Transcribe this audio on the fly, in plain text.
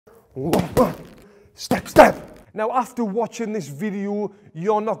Step, step. Now, after watching this video,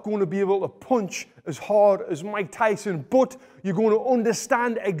 you're not going to be able to punch as hard as Mike Tyson, but you're going to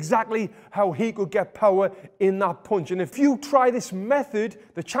understand exactly how he could get power in that punch. And if you try this method,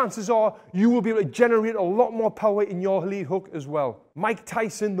 the chances are you will be able to generate a lot more power in your lead hook as well. Mike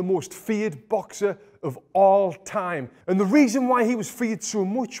Tyson, the most feared boxer of all time. And the reason why he was feared so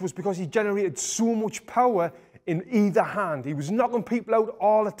much was because he generated so much power in either hand. He was knocking people out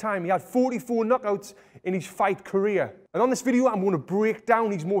all the time. He had 44 knockouts in his fight career. And on this video, I'm going to break down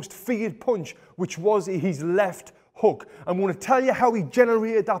his most feared punch, which was his left hook. I'm going to tell you how he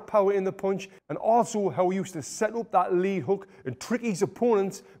generated that power in the punch, and also how he used to set up that lead hook and trick his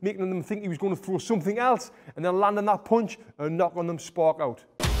opponents, making them think he was going to throw something else, and then landing that punch and knocking them spark out.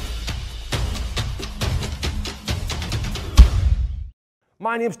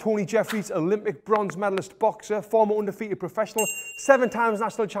 My name's Tony Jeffries, Olympic bronze medalist boxer, former undefeated professional, 7 times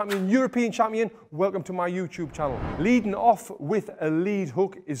national champion, European champion. Welcome to my YouTube channel. Leading off with a lead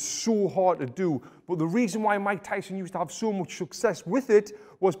hook is so hard to do, but the reason why Mike Tyson used to have so much success with it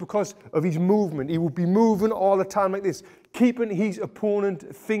was because of his movement. He would be moving all the time like this, keeping his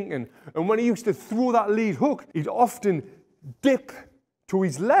opponent thinking. And when he used to throw that lead hook, he'd often dip to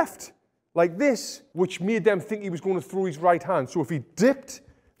his left, like this, which made them think he was going to throw his right hand. So if he dipped,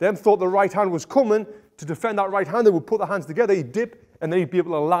 them thought the right hand was coming. To defend that right hand, they would put the hands together, he'd dip, and then he'd be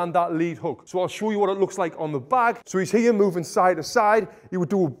able to land that lead hook. So I'll show you what it looks like on the bag. So he's here moving side to side. He would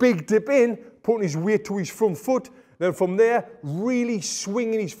do a big dip in, putting his weight to his front foot. Then from there, really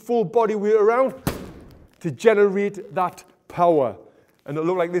swinging his full body weight around to generate that power. And it'll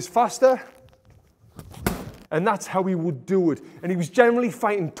look like this faster. And that's how he would do it. And he was generally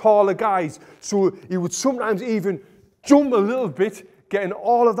fighting taller guys. So he would sometimes even jump a little bit, getting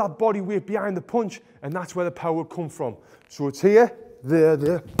all of that body weight behind the punch. And that's where the power would come from. So it's here, there,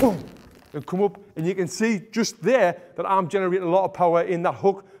 boom. And come up. And you can see just there that I'm generating a lot of power in that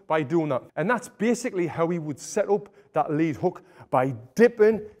hook by doing that. And that's basically how he would set up that lead hook. By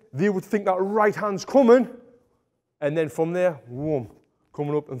dipping, they would think that right hand's coming. And then from there, whoom,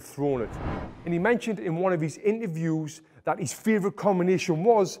 coming up and throwing it. And he mentioned in one of his interviews that his favorite combination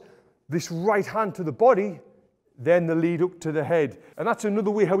was this right hand to the body, then the lead hook to the head. And that's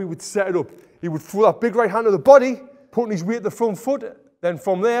another way how he would set it up. He would throw that big right hand to the body, putting his weight at the front foot, then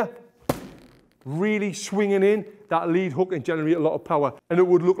from there, really swinging in that lead hook and generate a lot of power. And it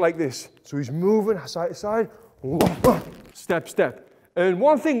would look like this. So he's moving side to side, step, step. And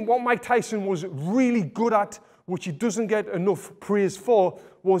one thing what Mike Tyson was really good at, which he doesn't get enough praise for,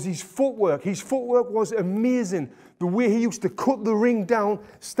 was his footwork. His footwork was amazing. The way he used to cut the ring down,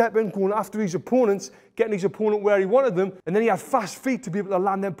 stepping, going after his opponents, getting his opponent where he wanted them, and then he had fast feet to be able to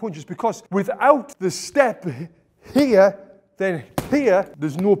land them punches, because without the step here, then here,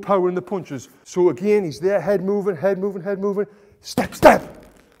 there's no power in the punches. So again, he's there, head moving, step, step,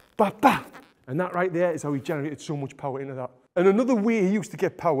 ba, ba. And that right there is how he generated so much power into that. And another way he used to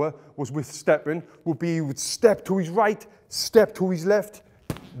get power was with stepping, would be he would step to his right, step to his left,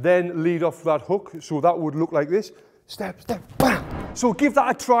 then lead off that hook. So that would look like this. Step, step, bam. So give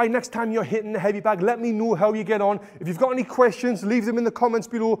that a try next time you're hitting the heavy bag. Let me know how you get on. If you've got any questions, leave them in the comments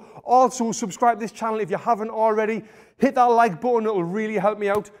below. Also, subscribe to this channel if you haven't already. Hit that like button, it'll really help me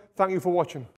out. Thank you for watching.